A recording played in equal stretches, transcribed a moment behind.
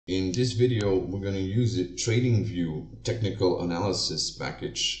In this video, we're going to use the Tradingview Technical Analysis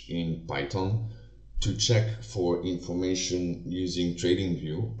package in Python to check for information using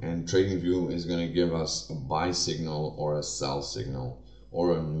Tradingview, and Tradingview is going to give us a buy signal or a sell signal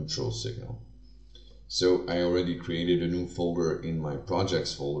or a neutral signal. So I already created a new folder in my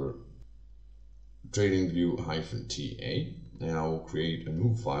projects folder, Tradingview-TA, and I will create a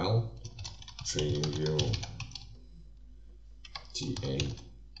new file, Tradingview-TA.emb,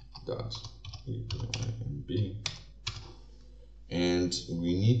 and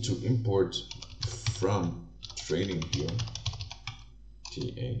we need to import from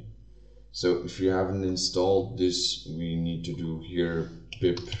Tradingview-TA. So if you haven't installed this, we need to do here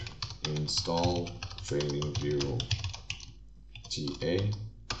pip install Tradingview-TA.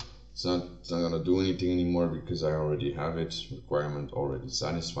 It's not going to do anything anymore because I already have it, requirement already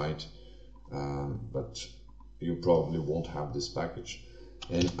satisfied, but you probably won't have this package.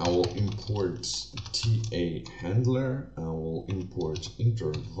 And I will import TA handler, I will import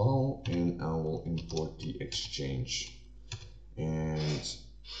interval, and I will import the exchange. And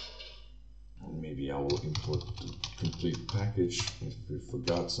maybe I will import the complete package if we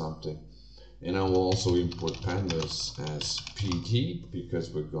forgot something. And I will also import pandas as PD because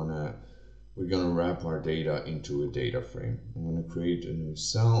we're gonna wrap our data into a data frame. I'm gonna create a new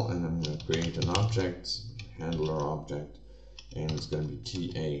cell and I'm gonna create an object, handler object, and it's gonna be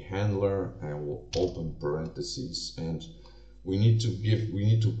TA handler. I will open parentheses, and we need to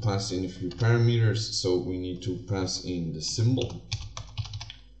pass in a few parameters. So we need to pass in the symbol,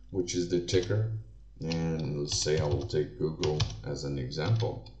 which is the ticker, and let's say I will take Google as an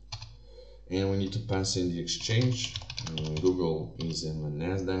example. And we need to pass in the exchange. Google is in the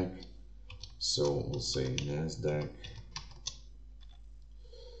NASDAQ, so we'll say NASDAQ.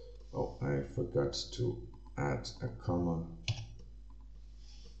 Oh, I forgot to add a comma.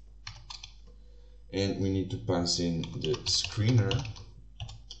 And we need to pass in the screener,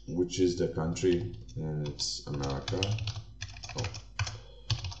 which is the country, and it's America. Oh,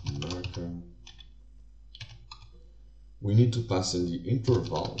 America. We need to pass in the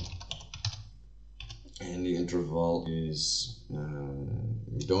interval. And the interval is,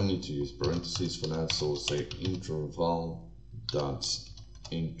 we don't need to use parentheses for that, so we'll say interval dot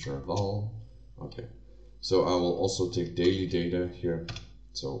interval. Okay, so I will also take daily data here,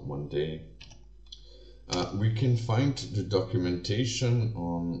 so 1 day. We can find the documentation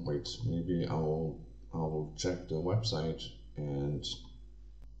on, wait, maybe I will check the website. And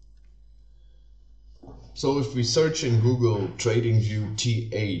so if we search in Google Tradingview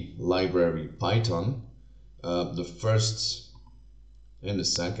TA library Python, the first and the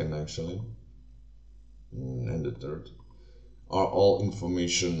second actually, and the third, are all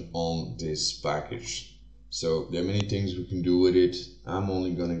information on this package. So there are many things we can do with it. I'm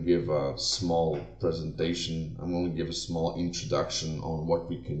only going to give a small presentation. I'm going to give a small introduction on what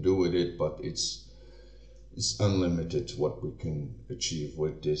we can do with it, but it's unlimited what we can achieve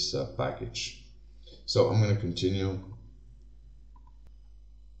with this package. So I'm going to continue.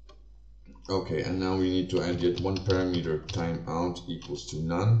 Okay, and now we need to add yet one parameter, timeout equals to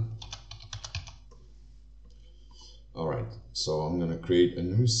none. Alright, so I'm going to create a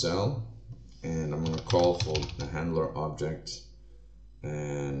new cell, and I'm going to call for the handler object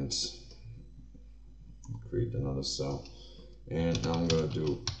and create another cell. And now I'm going to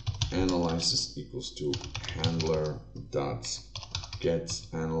do analysis equals to handler dot get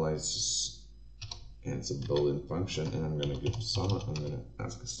analysis. And it's a built-in function, and I'm going to give I'm going to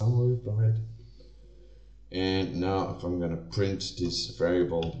ask a summary from it. And now if I'm going to print this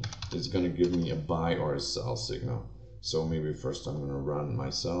variable, it's going to give me a buy or a sell signal. So maybe first I'm going to run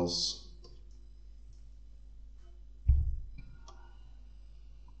my cells.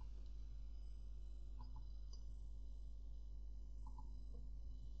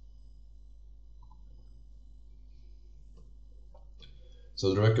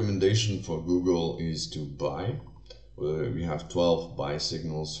 So the recommendation for Google is to buy. We have 12 buy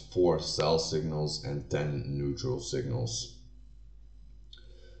signals, 4 sell signals, and 10 neutral signals.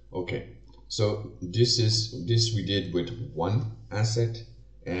 Okay, so this we did with one asset,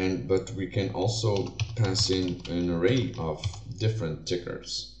 but we can also pass in an array of different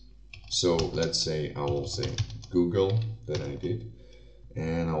tickers. So let's say I will say Google that I did,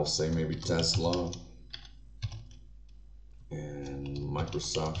 and I'll say maybe Tesla and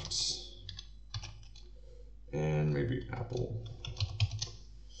Microsoft and maybe Apple.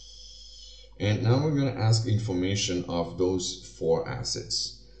 And now we're going to ask information of those 4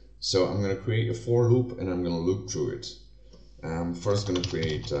 assets. So I'm going to create a for loop, and I'm going to loop through it. I'm first going to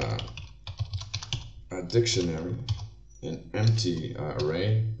create a dictionary an empty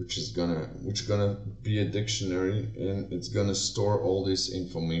array, which is gonna be a dictionary, and it's gonna store all this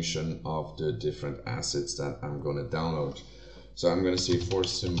information of the different assets that I'm gonna download. So I'm gonna say for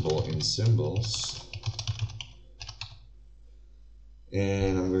symbol in symbols,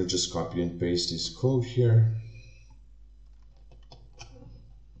 and I'm gonna just copy and paste this code here.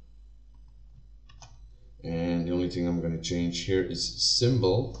 And the only thing I'm going to change here is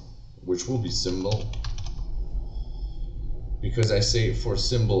symbol, which will be symbol, because I say for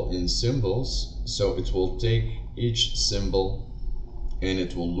symbol in symbols, so it will take each symbol and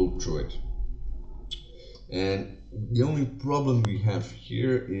it will loop through it. And the only problem we have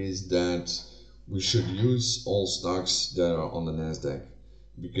here is that we should use all stocks that are on the NASDAQ,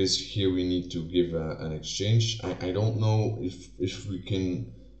 because here we need to give an exchange. I don't know if we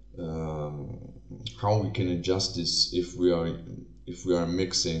can how we can adjust this if we are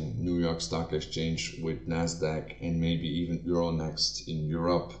mixing New York Stock Exchange with NASDAQ and maybe even Euronext in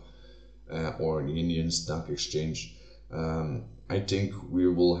Europe or the Indian Stock Exchange. I think we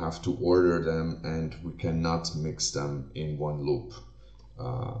will have to order them and we cannot mix them in one loop.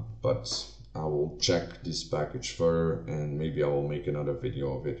 But I will check this package further and maybe I will make another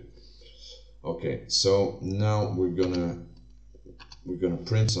video of it. Okay, so now we're gonna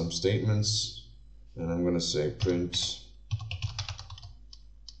print some statements, and I'm gonna say print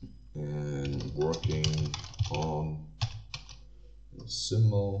and working on a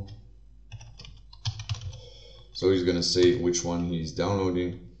symbol. So he's gonna say which one he's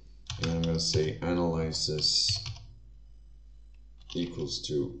downloading, and I'm gonna say analysis equals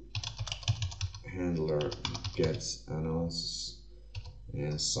to handler gets analysis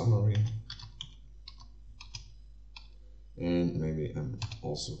and summary. And maybe I'm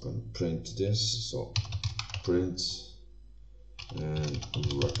also going to print this, so print and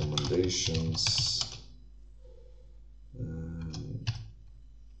recommendations, and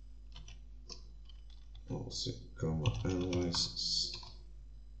I'll say comma analysis.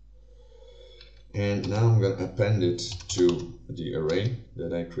 And now I'm going to append it to the array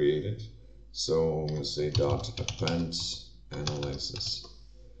that I created. So I'm going to say dot append analysis.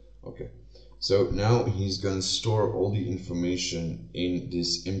 Okay. So now he's going to store all the information in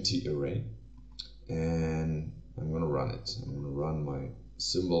this empty array, and I'm going to run it. I'm going to run my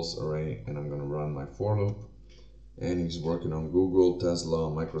symbols array, and I'm going to run my for loop. And he's working on Google, Tesla,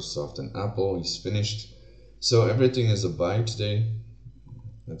 Microsoft, and Apple. He's finished. So everything is a buy today.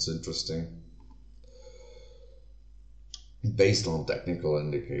 That's interesting. Based on technical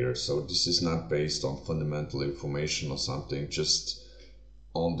indicators. So this is not based on fundamental information or something, just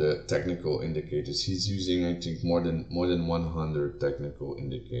on the technical indicators. He's using, I think, more than 100 technical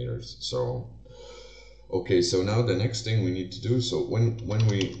indicators. So okay, so now the next thing we need to do, so when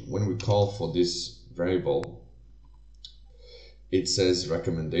we call for this variable, it says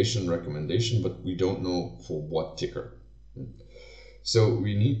recommendation, but we don't know for what ticker. So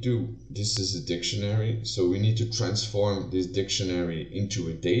we need to, this is a dictionary, so we need to transform this dictionary into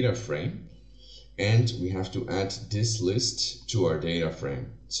a data frame. And we have to add this list to our data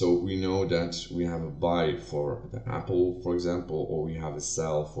frame. So we know that we have a buy for the Apple, for example, or we have a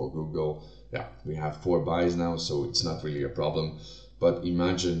sell for Google. Yeah, we have 4 buys now, so it's not really a problem. But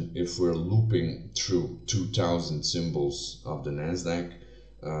imagine if we're looping through 2,000 symbols of the NASDAQ,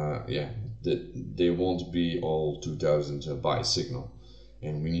 they won't be all 2,000 buy signal.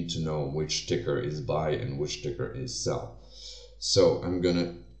 And we need to know which ticker is buy and which ticker is sell. So I'm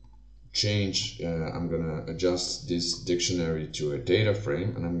gonna adjust this dictionary to a data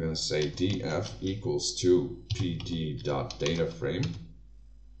frame, and I'm gonna say df equals to pd.dataframe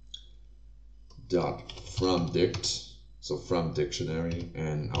dot from dict, so from dictionary,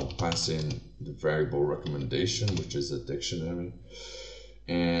 and I'll pass in the variable recommendation, which is a dictionary,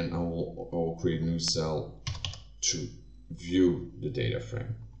 and I will create a new cell to view the data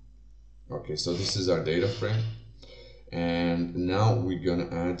frame. Okay, so this is our data frame. And now we're gonna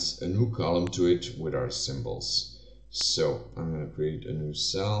add a new column to it with our symbols. So I'm gonna create a new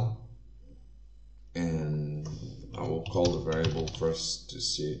cell, and I will call the variable first to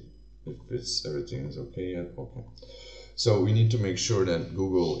see if everything is okay yet. Okay. So we need to make sure that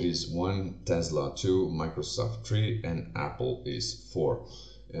Google is 1, Tesla 2, Microsoft 3, and Apple is 4.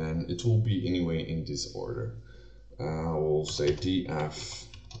 And it will be anyway in this order. I will say df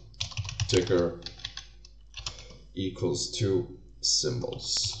ticker equals to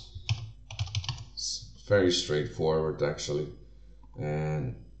symbols. It's very straightforward actually,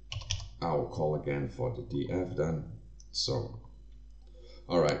 and I'll call again for the df then. So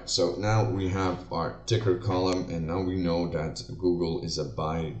alright, so now we have our ticker column, and now we know that Google is a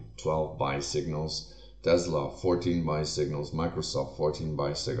buy, 12 buy signals, Tesla 14 buy signals, Microsoft 14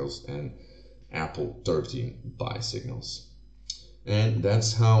 buy signals, and Apple 13 buy signals. And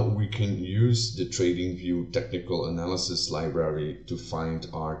that's how we can use the TradingView Technical Analysis library to find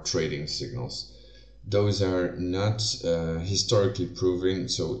our trading signals. Those are not historically proven,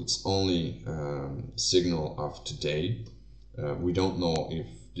 so it's only signal of today. We don't know if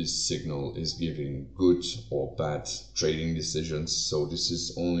this signal is giving good or bad trading decisions, so this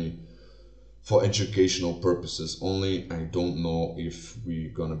is only for educational purposes only. I don't know if we're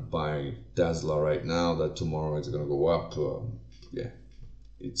gonna buy Tesla right now that tomorrow it's gonna go up. Yeah,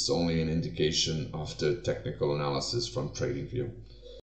 it's only an indication of the technical analysis from TradingView.